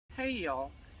Hey y'all,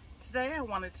 today I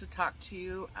wanted to talk to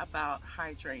you about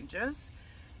hydrangeas,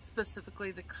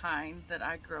 specifically the kind that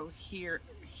I grow here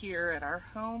at our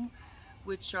home,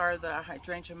 which are the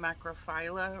hydrangea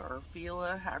macrophylla or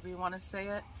phylla, however you want to say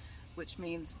it, which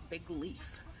means big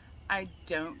leaf. I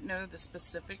don't know the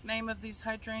specific name of these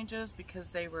hydrangeas because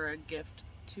they were a gift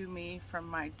to me from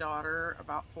my daughter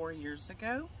about 4 years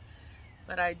ago,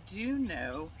 but I do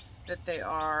know that they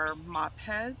are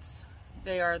mopheads.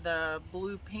 They are the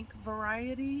blue-pink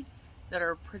variety that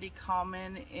are pretty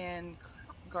common in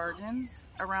gardens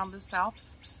around the South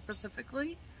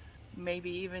specifically.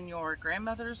 Maybe even your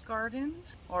grandmother's garden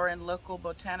or in local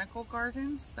botanical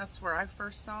gardens. That's where I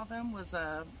first saw them, was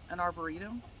an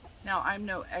arboretum. Now, I'm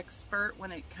no expert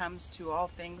when it comes to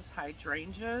all things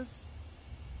hydrangeas,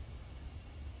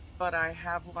 but I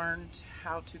have learned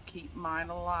how to keep mine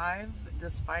alive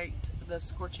despite the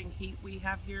scorching heat we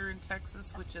have here in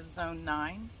Texas, which is zone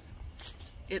 9.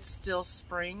 It's still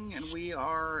spring and we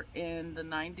are in the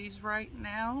 90s right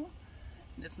now.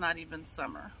 It's not even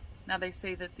summer. Now, they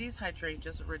say that these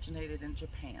hydrangeas originated in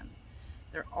Japan.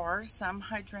 There are some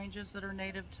hydrangeas that are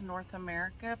native to North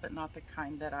America, but not the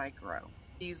kind that I grow.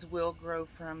 These will grow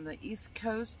from the East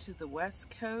Coast to the West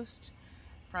Coast,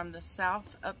 from the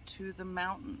south up to the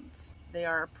mountains. They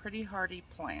are a pretty hardy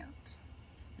plant.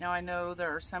 Now, I know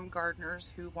there are some gardeners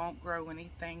who won't grow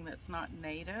anything that's not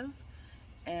native,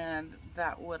 and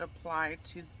that would apply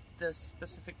to this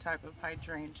specific type of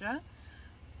hydrangea,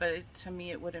 but to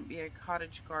me it wouldn't be a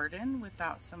cottage garden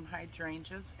without some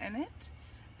hydrangeas in it.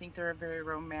 I think they're a very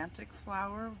romantic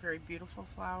flower, very beautiful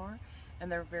flower,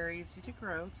 and they're very easy to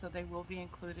grow, so they will be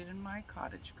included in my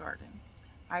cottage garden.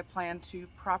 I plan to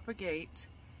propagate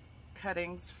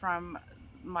cuttings from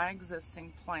my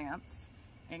existing plants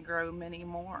and grow many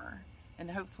more,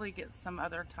 and hopefully get some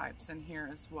other types in here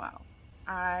as well.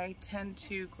 I tend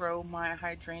to grow my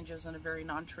hydrangeas in a very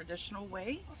non-traditional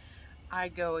way. I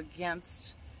go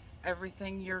against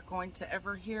everything you're going to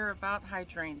ever hear about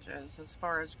hydrangeas as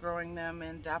far as growing them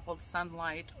in dappled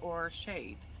sunlight or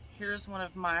shade. Here's one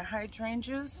of my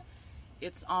hydrangeas.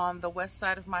 It's on the west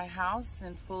side of my house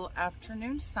in full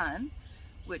afternoon sun,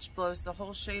 which blows the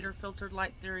whole shade or filtered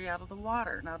light theory out of the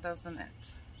water, now doesn't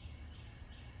it?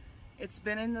 It's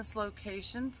been in this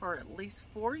location for at least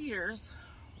 4 years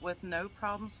with no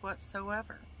problems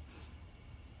whatsoever.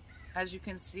 As you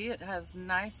can see, it has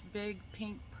nice big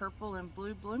pink, purple, and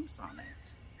blue blooms on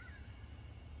it.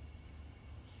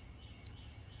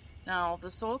 Now, the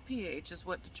soil pH is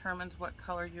what determines what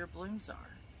color your blooms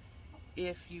are.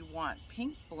 If you want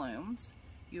pink blooms,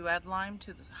 you add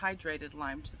hydrated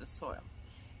lime to the soil.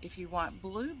 If you want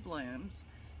blue blooms,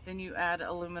 then you add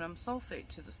aluminum sulfate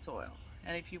to the soil.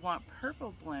 And if you want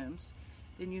purple blooms,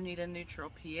 then you need a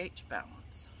neutral pH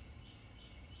balance.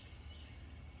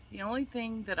 The only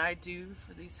thing that I do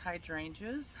for these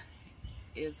hydrangeas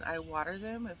is I water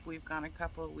them if we've gone a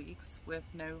couple of weeks with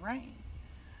no rain.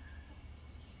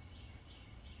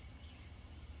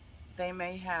 They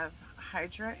may have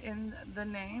hydra in the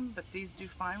name, but these do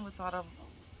fine without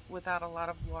a lot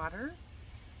of water,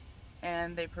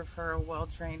 and they prefer a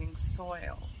well-draining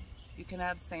soil. You can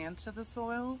add sand to the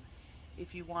soil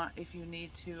if you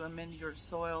need to amend your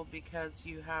soil because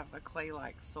you have a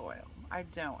clay-like soil. I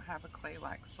don't have a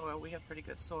clay-like soil. We have pretty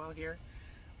good soil here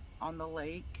on the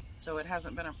lake, so it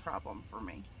hasn't been a problem for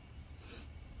me.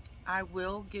 I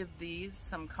will give these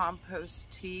some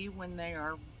compost tea when they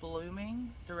are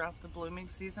blooming throughout the blooming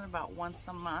season, about once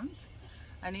a month.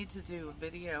 I need to do a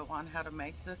video on how to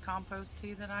make the compost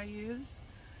tea that I use.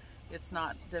 It's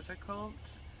not difficult,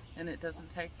 and it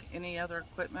doesn't take any other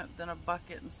equipment than a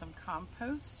bucket and some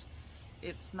compost.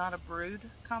 It's not a brewed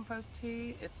compost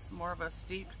tea, it's more of a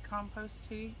steeped compost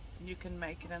tea. You can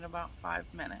make it in about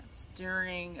 5 minutes.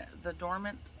 During the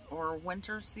dormant or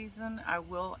winter season, I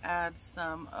will add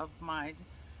some of my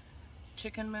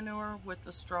chicken manure with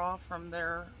the straw from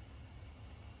their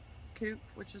coop,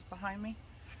 which is behind me.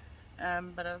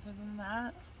 But other than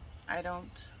that, I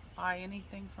don't buy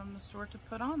anything from the store to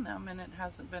put on them, and it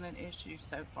hasn't been an issue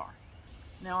so far.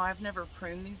 Now, I've never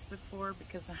pruned these before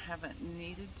because I haven't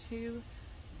needed to.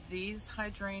 These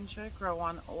hydrangea grow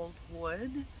on old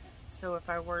wood, so if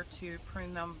I were to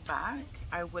prune them back,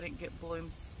 I wouldn't get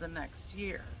blooms the next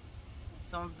year.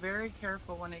 So I'm very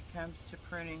careful when it comes to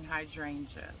pruning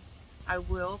hydrangeas. I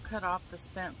will cut off the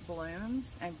spent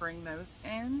blooms and bring those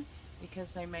in because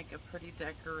they make a pretty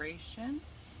decoration.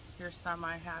 Here's some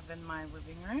I have in my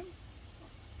living room.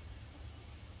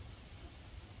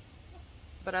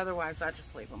 But otherwise, I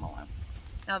just leave them alone.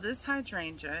 Now, this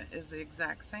hydrangea is the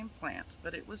exact same plant,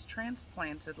 but it was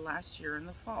transplanted last year in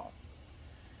the fall.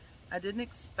 I didn't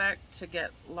expect to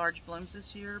get large blooms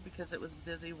this year because it was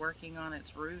busy working on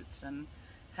its roots and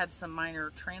had some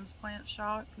minor transplant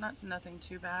shock. Nothing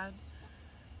too bad,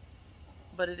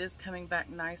 but it is coming back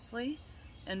nicely,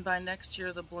 and by next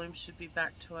year the bloom should be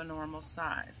back to a normal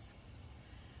size.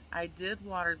 I did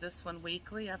water this one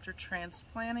weekly after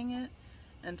transplanting it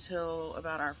until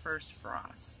about our first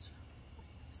frost.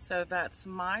 So that's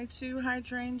my 2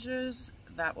 hydrangeas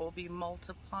that will be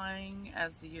multiplying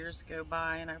as the years go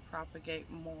by and I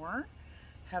propagate more.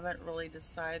 Haven't really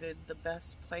decided the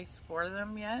best place for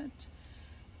them yet.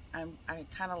 I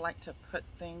kind of like to put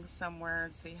things somewhere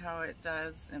and see how it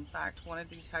does. In fact, one of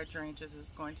these hydrangeas is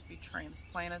going to be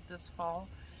transplanted this fall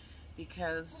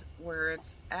because where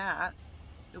it's at,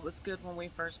 it was good when we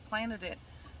first planted it,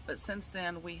 but since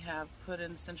then we have put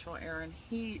in central air and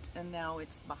heat, and now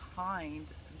it's behind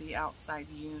the outside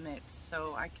units,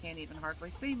 so I can't even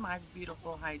hardly see my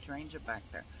beautiful hydrangea back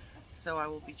there. So I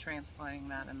will be transplanting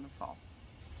that in the fall.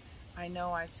 I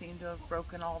know I seem to have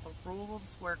broken all the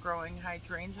rules where growing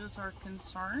hydrangeas are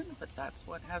concerned, but that's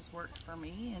what has worked for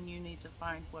me, and you need to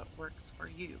find what works for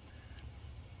you.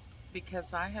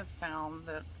 Because I have found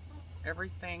that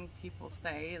everything people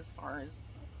say as far as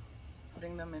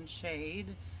putting them in shade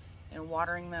and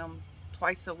watering them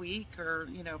twice a week or,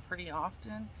 you know, pretty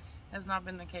often has not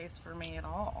been the case for me at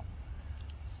all.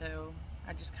 So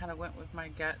I just kind of went with my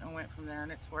gut and went from there,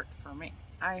 and it's worked for me.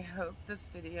 I hope this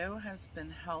video has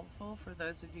been helpful for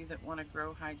those of you that want to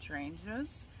grow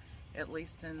hydrangeas, at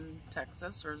least in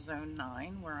Texas or Zone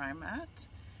 9 where I'm at.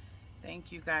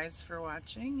 Thank you guys for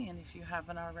watching, and if you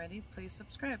haven't already, please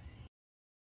subscribe.